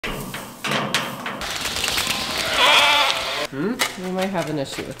We might have an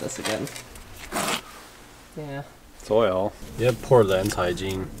issue with this again. Yeah. Soil. You have poor lens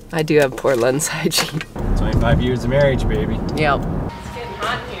hygiene. I do have poor lens hygiene. 25 years of marriage, baby. Yep. It's getting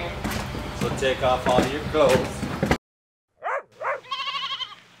hot in here. So take off all your clothes.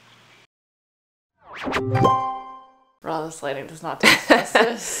 Raw, this lighting does not taste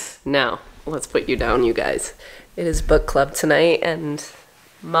justice. Now, let's put you down, you guys. It is book club tonight, and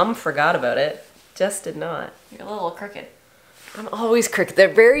Mom forgot about it. Jess did not. You're a little crooked. I'm always crooked. They're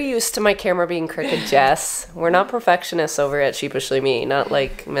very used to my camera being crooked, Jess. We're not perfectionists over at Sheepishly Me, not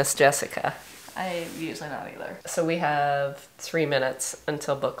like Miss Jessica. I'm usually not either. So we have 3 minutes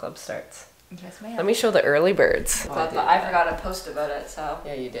until book club starts. Yes, ma'am. Let me show the early birds. But I forgot to post about it, so.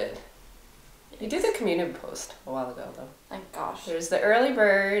 Yeah, you did. You did the community post a while ago, though. Thank gosh. There's the early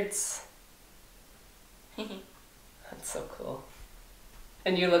birds. That's so cool.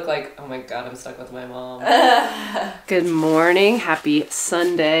 And you look like, oh my god, I'm stuck with my mom. Good morning. Happy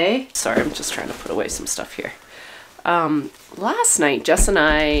Sunday. Sorry, I'm just trying to put away some stuff here. Last night, Jess and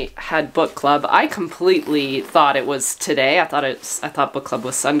I had book club. I completely thought it was today. I thought book club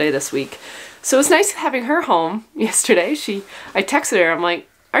was Sunday this week. So it was nice having her home yesterday. I texted her. I'm like,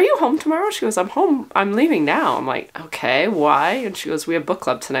 are you home tomorrow? She goes, I'm home. I'm leaving now. I'm like, okay, why? And she goes, we have book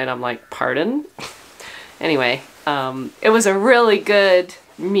club tonight. I'm like, pardon? Anyway, it was a really good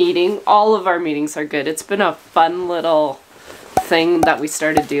meeting. All of our meetings are good. It's been a fun little thing that we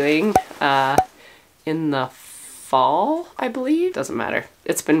started doing in the fall, I believe. Doesn't matter.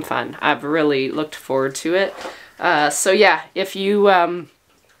 It's been fun. I've really looked forward to it. So yeah, if you're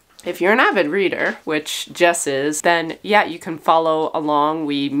an avid reader, which Jess is, then yeah, you can follow along.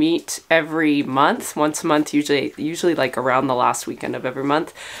 We meet every month, once a month, usually like around the last weekend of every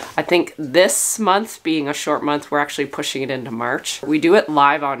month. I think this month being a short month, we're actually pushing it into March. We do it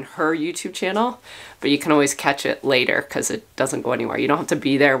live on her YouTube channel, but you can always catch it later because it doesn't go anywhere. You don't have to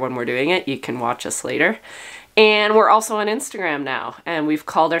be there when we're doing it. You can watch us later. And we're also on Instagram now, and we've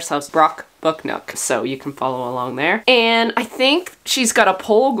called ourselves Brock Book Nook, so you can follow along there. And I think she's got a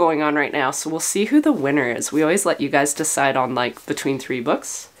poll going on right now, so we'll see who the winner is. We always let you guys decide on like between 3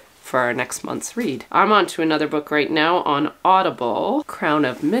 books for our next month's read. I'm on to another book right now on Audible, Crown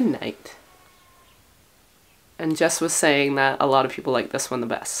of Midnight. And Jess was saying that a lot of people like this one the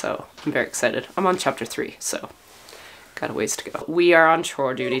best, so I'm very excited. I'm on chapter 3, so got a ways to go. We are on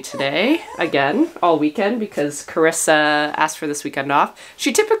chore duty today, again, all weekend, because Carissa asked for this weekend off.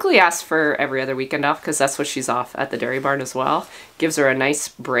 She typically asks for every other weekend off because that's what she's off at the dairy barn as well. Gives her a nice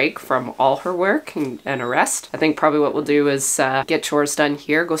break from all her work and a rest. I think probably what we'll do is get chores done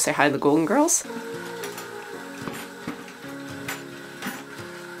here, go say hi to the Golden Girls.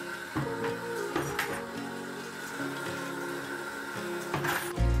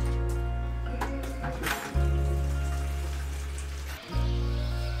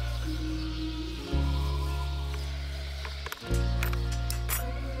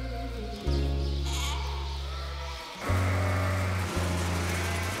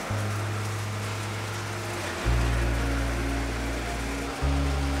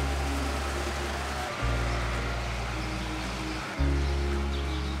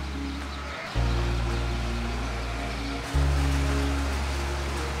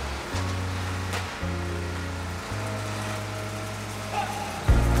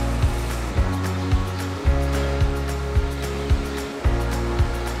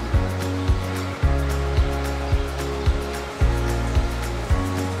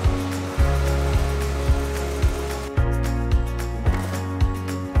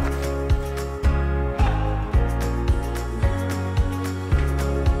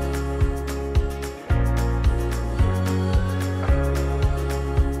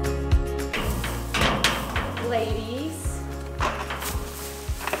 Ladies.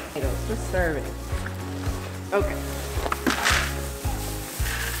 Just serving. Okay.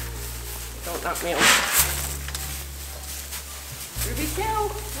 Don't knock me over. Ruby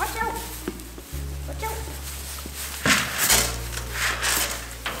kill! Watch out! Watch out!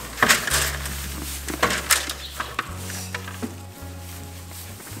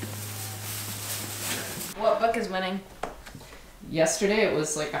 What book is winning? Yesterday it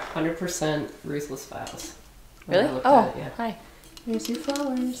was like 100% Ruthless Files. Really? Oh, it, yeah. Hi. Here's your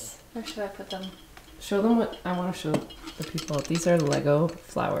flowers. Where should I put them? Show them what I want to show the people. These are Lego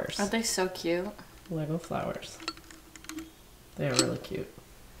flowers. Aren't they so cute? Lego flowers. They are really cute.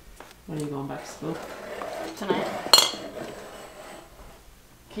 When are you going back to school? Tonight.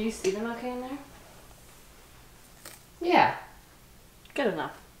 Can you see them okay in there? Yeah. Good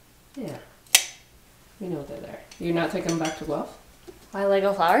enough. Yeah. We know they're there. You're not taking them back to Guelph? My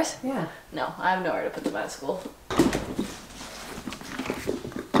Lego flowers? Yeah. No, I have nowhere to put them at school.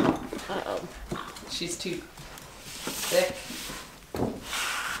 she's too thick.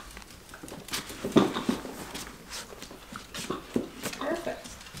 Perfect.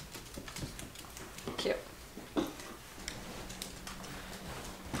 Cute.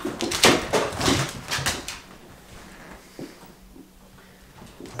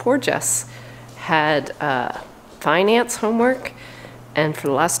 Poor Jess had finance homework, and for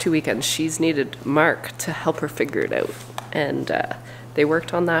the last 2 weekends she's needed Mark to help her figure it out, and they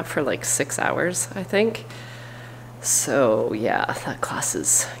worked on that for like 6 hours, I think. So yeah, that class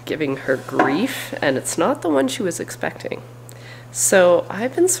is giving her grief, and it's not the one she was expecting. So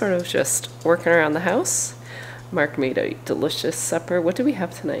I've been sort of just working around the house. Mark made a delicious supper. What did we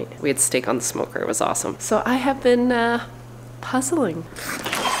have tonight? We had steak on the smoker. It was awesome. So I have been puzzling.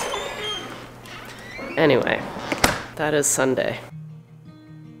 Anyway, that is Sunday.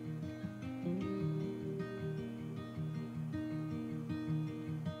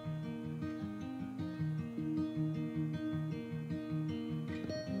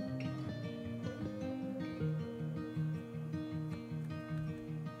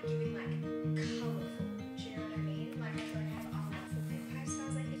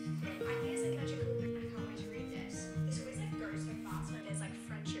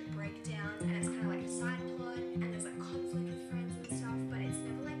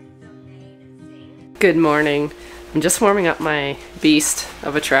 Good morning. I'm just warming up my beast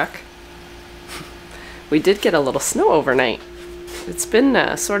of a truck. We did get a little snow overnight. It's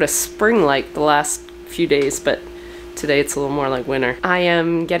been sort of spring-like the last few days, but today it's a little more like winter. I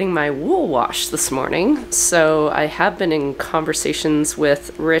am getting my wool washed this morning, so I have been in conversations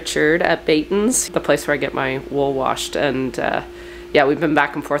with Richard at Baton's, the place where I get my wool washed, and yeah, we've been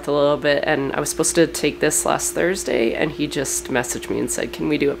back and forth a little bit, and I was supposed to take this last Thursday, and he just messaged me and said, can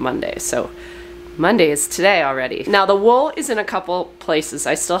we do it Monday? So Monday is today already. Now the wool is in a couple places.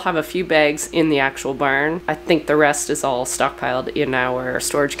 I still have a few bags in the actual barn. I think the rest is all stockpiled in our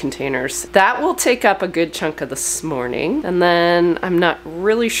storage containers. That will take up a good chunk of this morning. And then I'm not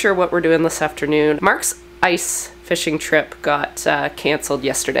really sure what we're doing this afternoon. Mark's ice fishing trip got canceled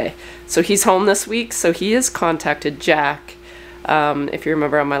yesterday. So he's home this week. So he has contacted Jack. If you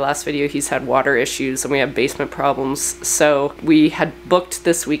remember on my last video, he's had water issues and we have basement problems. So we had booked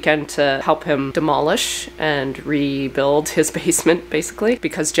this weekend to help him demolish and rebuild his basement, basically.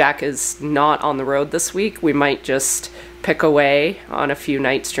 Because Jack is not on the road this week, we might just pick away on a few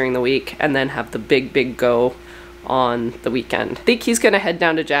nights during the week and then have the big go on the weekend. I think he's gonna head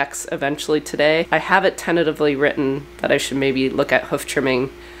down to Jack's eventually today. I have it tentatively written that I should maybe look at hoof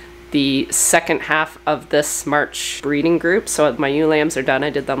trimming the second half of this March breeding group. So my ewe lambs are done. I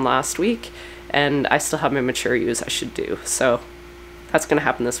did them last week, and I still have my mature ewes I should do. So that's gonna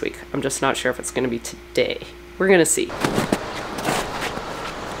happen this week. I'm just not sure if it's gonna be today. We're gonna see.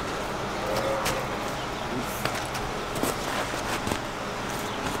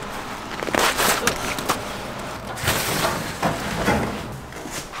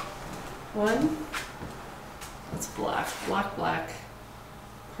 One, it's black.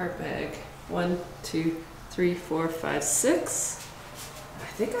 Part bag. 1, 2, 3, 4, 5, 6. I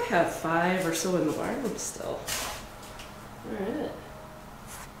think I have 5 or so in the barn room still. Alright.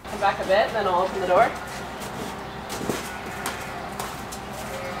 Come back a bit, then I'll open the door.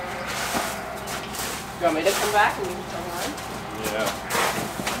 You want me to come back and you can tell me when? Yeah.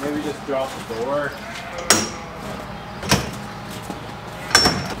 Maybe just drop the door.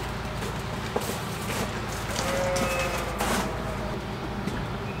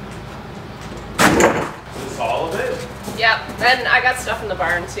 All of it? Yep, and I got stuff in the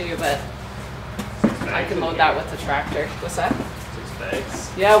barn too, but I can load that with the tractor. What's that? 6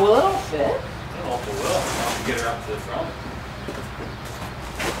 bags. Yeah, will it all fit? I don't know if it will. I'll have to get her up to the front.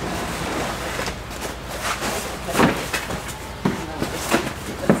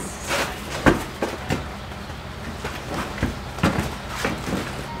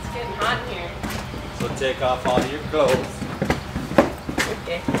 It's getting hot in here. So take off all your clothes.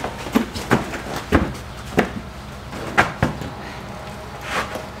 Okay.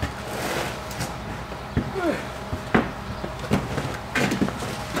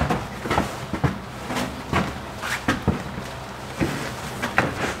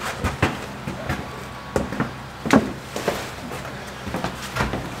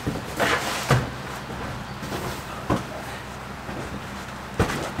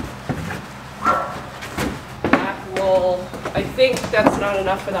 I think that's not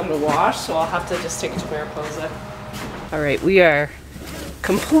enough for them to wash, so I'll have to just take it to Mariposa. All right, we are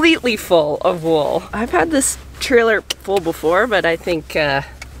completely full of wool. I've had this trailer full before, but I think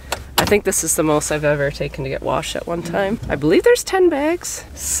I think this is the most I've ever taken to get washed at one time. I believe there's 10 bags.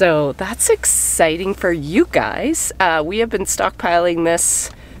 So that's exciting for you guys. We have been stockpiling this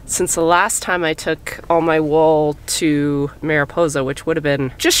since the last time I took all my wool to Mariposa, which would have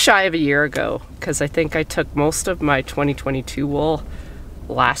been just shy of a year ago, because I think I took most of my 2022 wool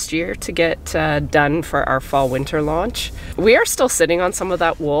last year to get done for our fall winter launch. We are still sitting on some of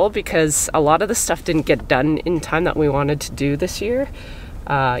that wool because a lot of the stuff didn't get done in time that we wanted to do this year.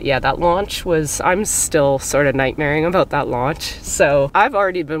 Yeah, that launch was, I'm still sort of nightmaring about that launch. So I've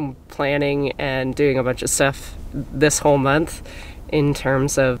already been planning and doing a bunch of stuff this whole month in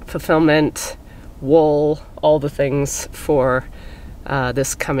terms of fulfillment, wool, all the things for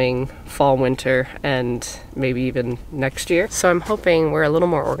this coming fall, winter, and maybe even next year. So I'm hoping we're a little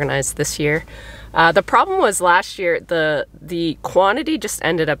more organized this year. The problem was last year, the quantity just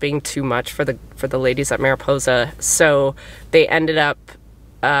ended up being too much for the ladies at Mariposa. So they ended up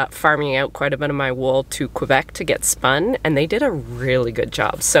farming out quite a bit of my wool to Quebec to get spun, and they did a really good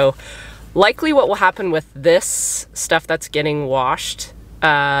job. So likely what will happen with this stuff that's getting washed,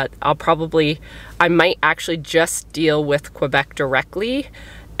 I might actually just deal with Quebec directly.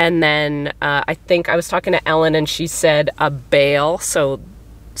 And then I think I was talking to Ellen and she said a bale, so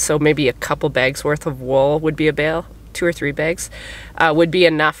maybe a couple bags worth of wool would be a bale, 2 or 3 bags, would be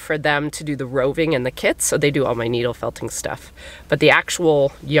enough for them to do the roving and the kits. So they do all my needle felting stuff. But the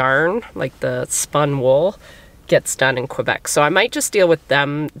actual yarn, like the spun wool, gets done in Quebec. So I might just deal with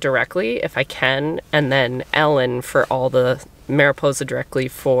them directly if I can, and then Ellen for all the Mariposa directly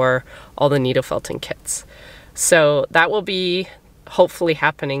for all the needle felting kits. So that will be hopefully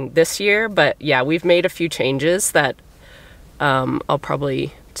happening this year. But yeah, we've made a few changes that I'll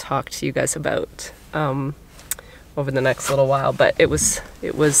probably talk to you guys about over the next little while. But it was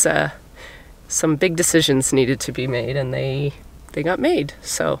some big decisions needed to be made, and they got made.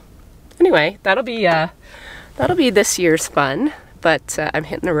 So anyway, that'll be this year's fun. But I'm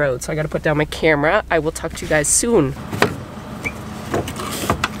hitting the road, so I got to put down my camera. I will talk to you guys soon.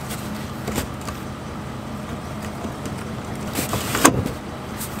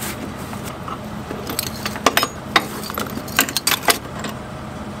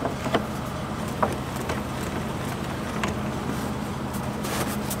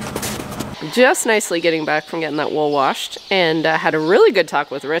 Just nicely getting back from getting that wool washed, and had a really good talk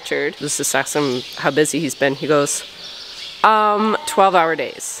with Richard. Just asked him how busy he's been. He goes, 12-hour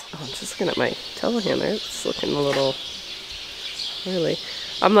days. Oh, I'm just looking at my telehandler. It's looking a little really.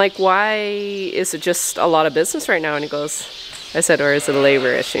 I'm like, why is it just a lot of business right now? And he goes, I said, or is it a labor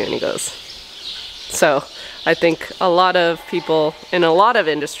issue? And he goes, so I think a lot of people in a lot of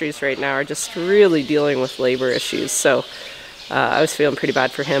industries right now are just really dealing with labor issues. So I was feeling pretty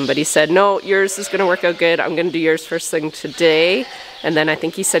bad for him, but he said, no, yours is going to work out good. I'm going to do yours first thing today. And then I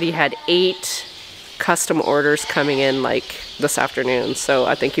think he said he had 8 custom orders coming in like this afternoon. So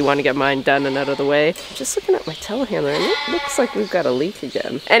I think he wanted to get mine done and out of the way. Just looking at my telehandler, and it looks like we've got a leak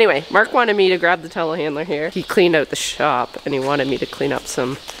again. Anyway, Mark wanted me to grab the telehandler here. He cleaned out the shop and he wanted me to clean up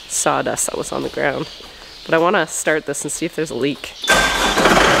some sawdust that was on the ground. But I want to start this and see if there's a leak.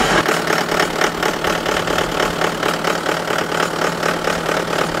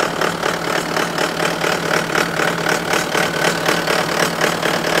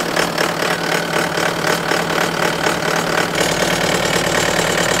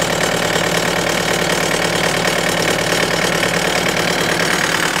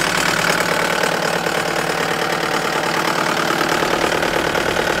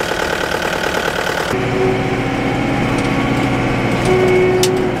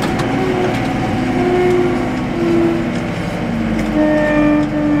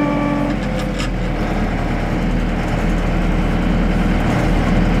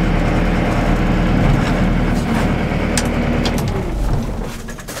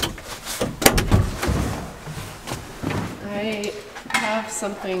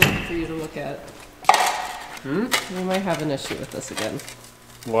 Something for you to look at. We might have an issue with this again.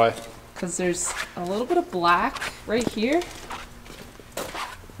 Why? Because there's a little bit of black right here,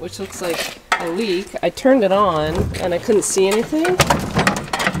 which looks like a leak. I turned it on and I couldn't see anything,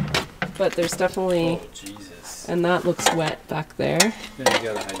 but there's definitely, oh, Jesus. And that looks wet back there. Then you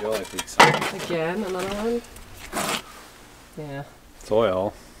got a hydraulic leak. So. Again, another one. Yeah. It's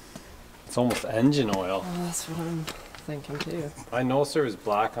oil. It's almost engine oil. Oh, that's what I'm thinking too. I noticed there was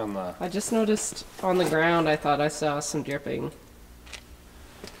black on the... I just noticed on the ground, I thought I saw some dripping.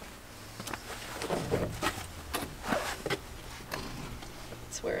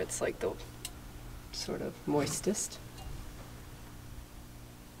 It's where it's like the sort of moistest.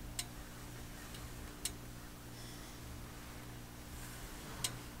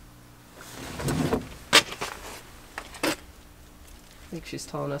 think she's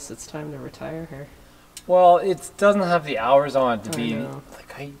telling us it's time to retire her. Well, it doesn't have the hours on it to be know.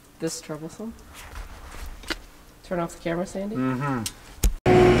 like This troublesome. Turn off the camera, Sandy. Mm-hmm.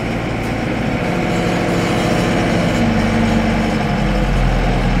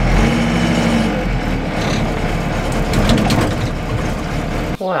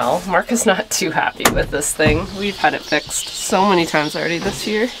 Well, Mark is not too happy with this thing. We've had it fixed so many times already this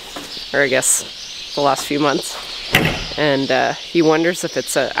year, or I guess the last few months. And he wonders if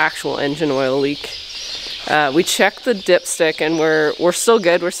it's an actual engine oil leak. We checked the dipstick and we're still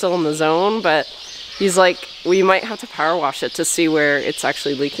good, we're still in the zone, but he's like, we might have to power wash it to see where it's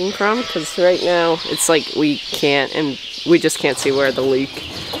actually leaking from, because right now it's like we just can't see where the leak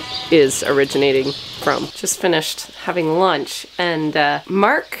is originating from. Just finished having lunch, and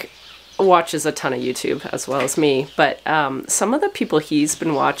Mark watches a ton of YouTube as well as me, but some of the people he's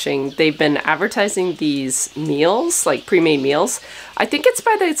been watching, they've been advertising these meals, like pre-made meals. I think it's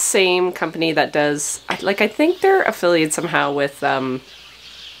by the same company that does, I think they're affiliated somehow with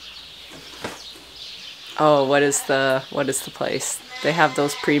oh, what is the place? They have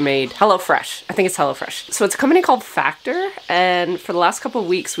those pre-made, HelloFresh. I think it's HelloFresh. So it's a company called Factor, and for the last couple of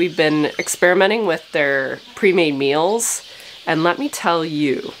weeks we've been experimenting with their pre-made meals, and let me tell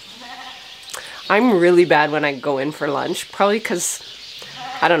you, I'm really bad when I go in for lunch, probably because,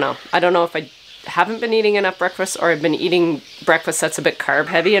 I don't know if I haven't been eating enough breakfast, or I've been eating breakfast that's a bit carb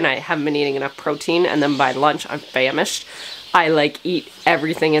heavy and I haven't been eating enough protein, and then by lunch I'm famished. I like eat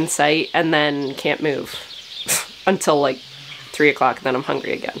everything in sight and then can't move until like 3 o'clock, then I'm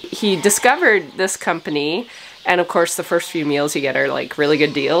hungry again. He discovered this company, and of course the first few meals you get are like really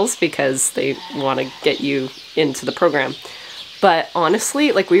good deals because they want to get you into the program. But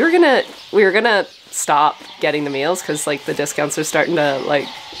honestly, like we were gonna stop getting the meals because like the discounts are starting to like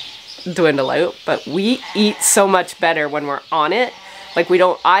dwindle out, but we eat so much better when we're on it. Like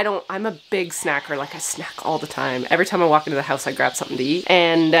I'm a big snacker, like I snack all the time. Every time I walk into the house I grab something to eat,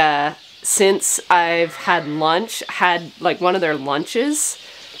 and since I've had like one of their lunches,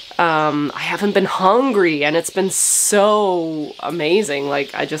 I haven't been hungry, and it's been so amazing.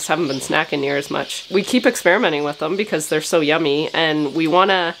 Like I just haven't been snacking near as much. We keep experimenting with them because they're so yummy, and we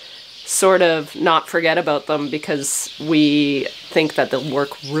want to sort of not forget about them because we think that they'll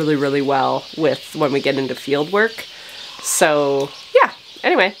work really, really well with when we get into field work. So yeah,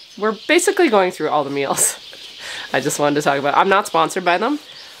 anyway, we're basically going through all the meals. I just wanted to talk about, I'm not sponsored by them.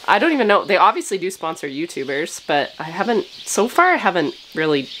 I don't even know, they obviously do sponsor YouTubers, but so far I haven't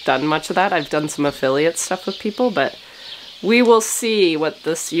really done much of that. I've done some affiliate stuff with people, but we will see what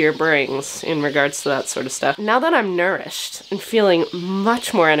this year brings in regards to that sort of stuff. Now that I'm nourished and feeling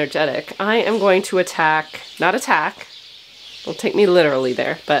much more energetic, I am going to don't take me literally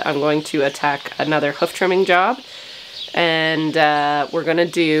there, but I'm going to attack another hoof trimming job. And we're gonna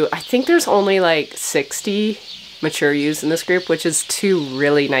do, I think there's only like 60 mature ewes in this group, which is 2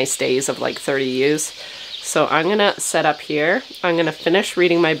 really nice days of like 30 ewes. So I'm gonna set up here. I'm gonna finish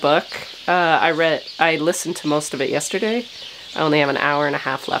reading my book. I listened to most of it yesterday. I only have an hour and a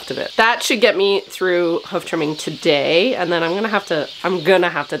half left of it. That should get me through hoof trimming today, and then I'm gonna have to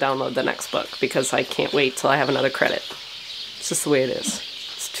download the next book because I can't wait till I have another credit. It's just the way it is.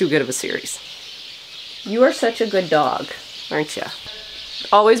 It's too good of a series. You are such a good dog, aren't you?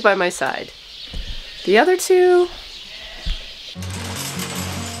 Always by my side. The other two...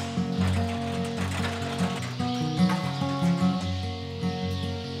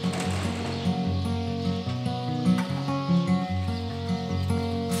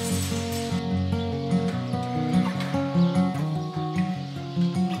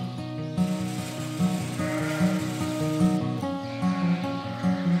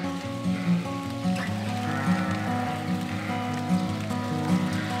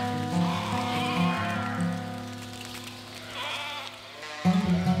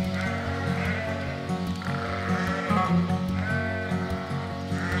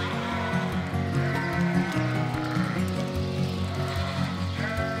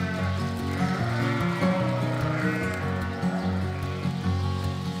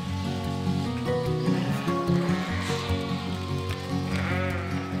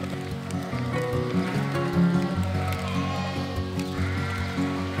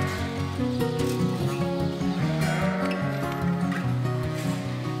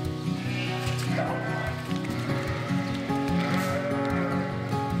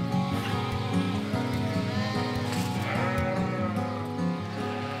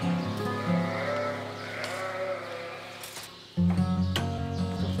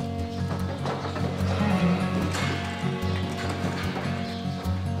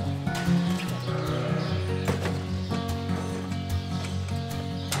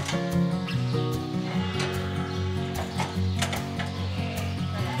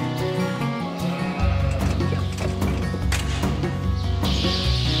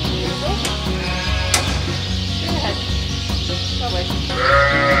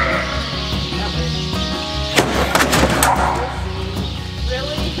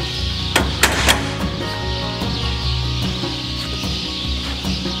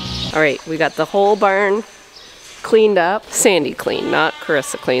 All right, we got the whole barn cleaned up. Sandy clean, not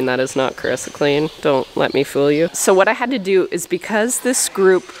Carissa clean. That is not Carissa clean. Don't let me fool you. So what I had to do is, because this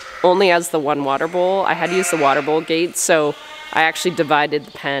group only has the one water bowl, I had to use the water bowl gate, so I actually divided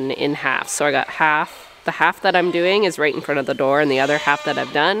the pen in half. So I got half. The half that I'm doing is right in front of the door, and the other half that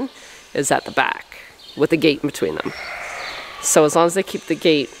I've done is at the back with a gate in between them. So as long as they keep the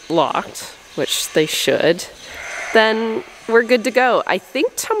gate locked, which they should, then we're good to go. I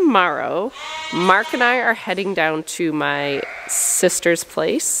think tomorrow, Mark and I are heading down to my sister's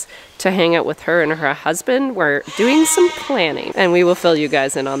place to hang out with her and her husband. We're doing some planning, and we will fill you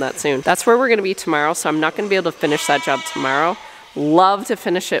guys in on that soon. That's where we're gonna be tomorrow, so I'm not gonna be able to finish that job tomorrow. Love to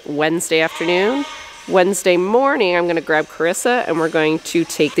finish it Wednesday afternoon. Wednesday morning, I'm gonna grab Carissa and we're going to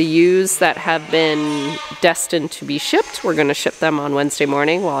take the ewes that have been destined to be shipped. We're gonna ship them on Wednesday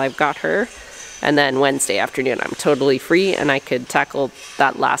morning while I've got her. And then Wednesday afternoon, I'm totally free and I could tackle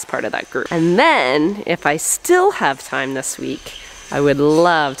that last part of that group. And then, if I still have time this week, I would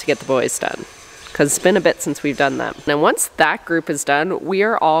love to get the boys done, because it's been a bit since we've done them. And once that group is done, we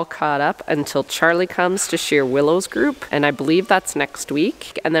are all caught up until Charlie comes to shear Willow's group, and I believe that's next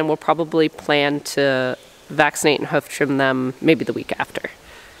week. And then we'll probably plan to vaccinate and hoof trim them maybe the week after.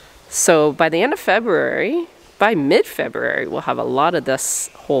 So by the end of February, by mid-February, we'll have a lot of this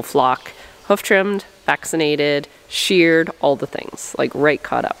whole flock hoof trimmed, vaccinated, sheared, all the things, like right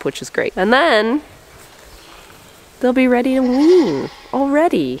caught up, which is great. And then they'll be ready to wean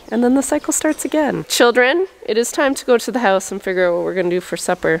already, and then the cycle starts again. Children, it is time to go to the house and figure out what we're gonna do for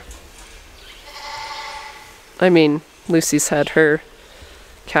supper. I mean, Lucy's had her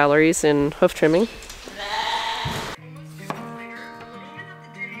calories in hoof trimming.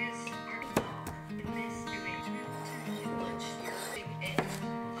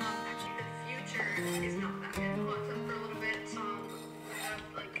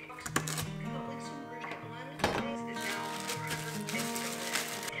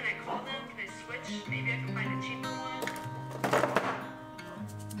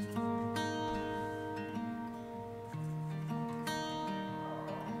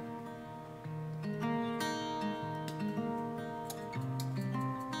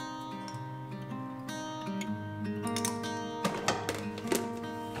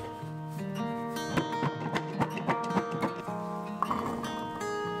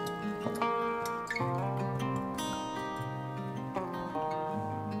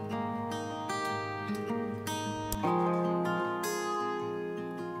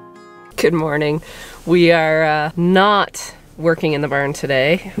 Good morning. We are not working in the barn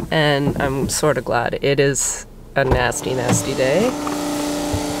today, and I'm sort of glad. It is a nasty, nasty day.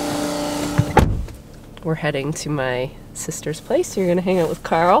 We're heading to my sister's place. You're gonna hang out with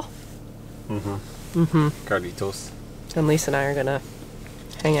Carl. Carlitos. And Lisa and I are gonna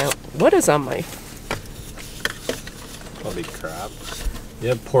hang out. What is on my... Holy crap. You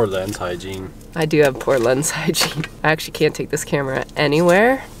have poor lens hygiene. I do have poor lens hygiene. I actually can't take this camera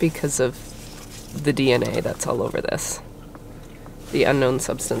anywhere because of the DNA that's all over this. The unknown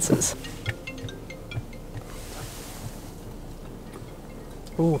substances.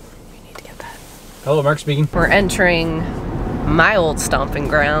 Ooh, we need to get that. Hello, Mark speaking. We're entering my old stomping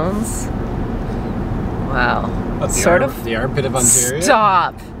grounds. Wow. The armpit of Ontario?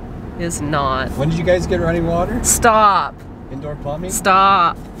 Stop. Is not. When did you guys get running water? Stop. Indoor plumbing?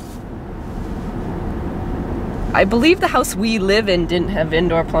 Stop. I believe the house we live in didn't have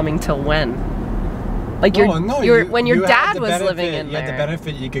indoor plumbing till when? Like when your dad was living in there. You had the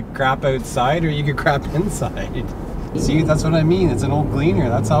benefit you could crap outside or you could crap inside. See, that's what I mean. It's an old gleaner.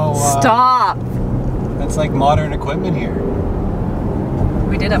 That's how... Stop! That's like modern equipment here.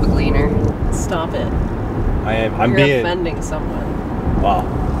 We did have a gleaner. Stop it. You're offending someone. Well,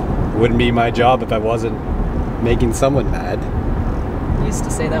 it wouldn't be my job if I wasn't making someone mad. You used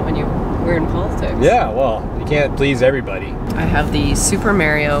to say that when you were in politics. Yeah, well, you can't please everybody. I have the Super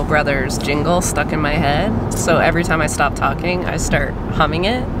Mario Brothers jingle stuck in my head, so every time I stop talking, I start humming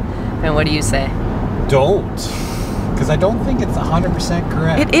it. And what do you say? Don't. Because I don't think it's 100%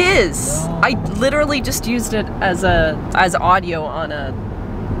 correct. It is! No. I literally just used it as audio on a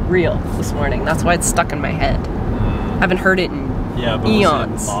reel this morning. That's why it's stuck in my head. I haven't heard it in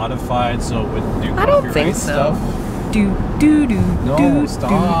eons. Was it modified so it wouldn't do I don't think so. Stuff? No,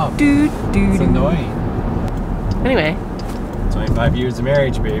 stop. It's annoying. Anyway. 25 years of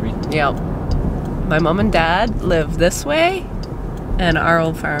marriage, baby. Yep. My mom and dad live this way, and our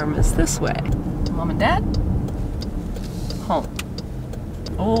old farm is this way. Mom and dad, home.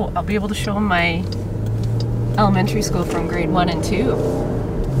 Oh, I'll be able to show them my elementary school from grade 1 and 2.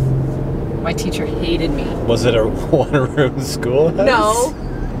 My teacher hated me. Was it a one-room schoolhouse? No.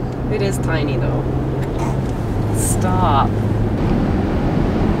 It is tiny though. Stop.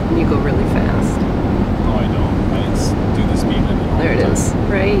 You go really fast. No, I don't. I just do the speed limit. There it is.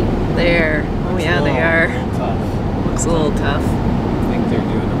 Right there. Oh yeah, they are. Tough. Looks a little tough. I think they're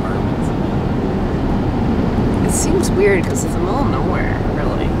doing apartments. It seems weird because it's the middle of nowhere,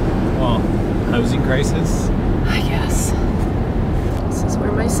 really. Well, housing crisis? I guess. This is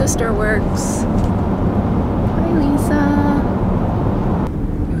where my sister works. Hi, Lisa.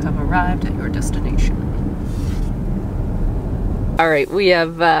 You have arrived at your destination. All right, we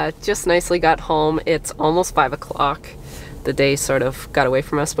have just nicely got home. It's almost 5 o'clock. The day sort of got away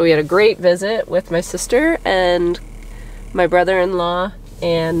from us, but we had a great visit with my sister and my brother-in-law,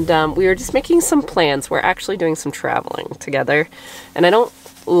 and we were just making some plans. We're actually doing some traveling together, and I don't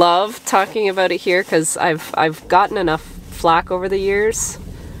love talking about it here because I've gotten enough flack over the years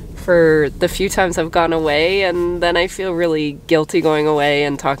for the few times I've gone away, and then I feel really guilty going away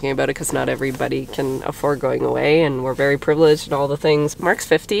and talking about it because not everybody can afford going away, and we're very privileged and all the things. Mark's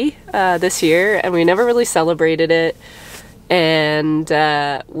 50 this year, and we never really celebrated it, and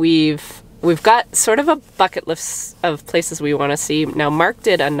we've got sort of a bucket list of places we want to see. Now, Mark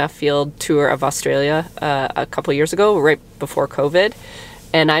did a Nuffield tour of Australia a couple years ago, right before COVID,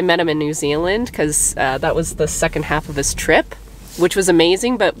 and I met him in New Zealand because that was the second half of his trip, which was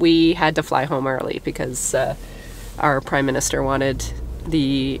amazing, but we had to fly home early because our Prime Minister wanted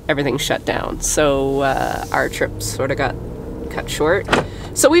everything shut down. So our trip sort of got cut short.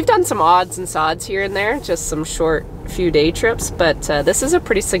 So we've done some odds and sods here and there, just some short few day trips, but this is a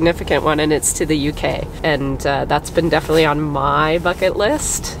pretty significant one, and it's to the UK. And that's been definitely on my bucket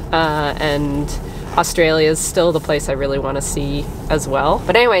list. And Australia is still the place I really want to see as well.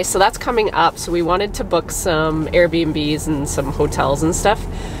 But anyway, so that's coming up. So we wanted to book some Airbnbs and some hotels and stuff.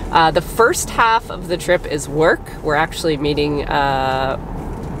 The first half of the trip is work. We're actually meeting a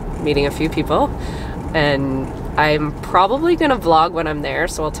few people, and I'm probably gonna vlog when I'm there,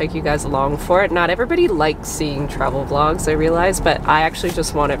 so I'll take you guys along for it. Not everybody likes seeing travel vlogs, I realize, but I actually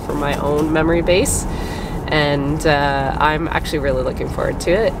just want it for my own memory base, and I'm actually really looking forward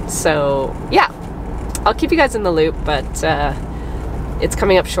to it. So yeah, I'll keep you guys in the loop, but it's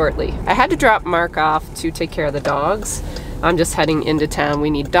coming up shortly. I had to drop Mark off to take care of the dogs. I'm just heading into town. We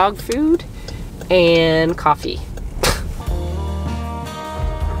need dog food and coffee.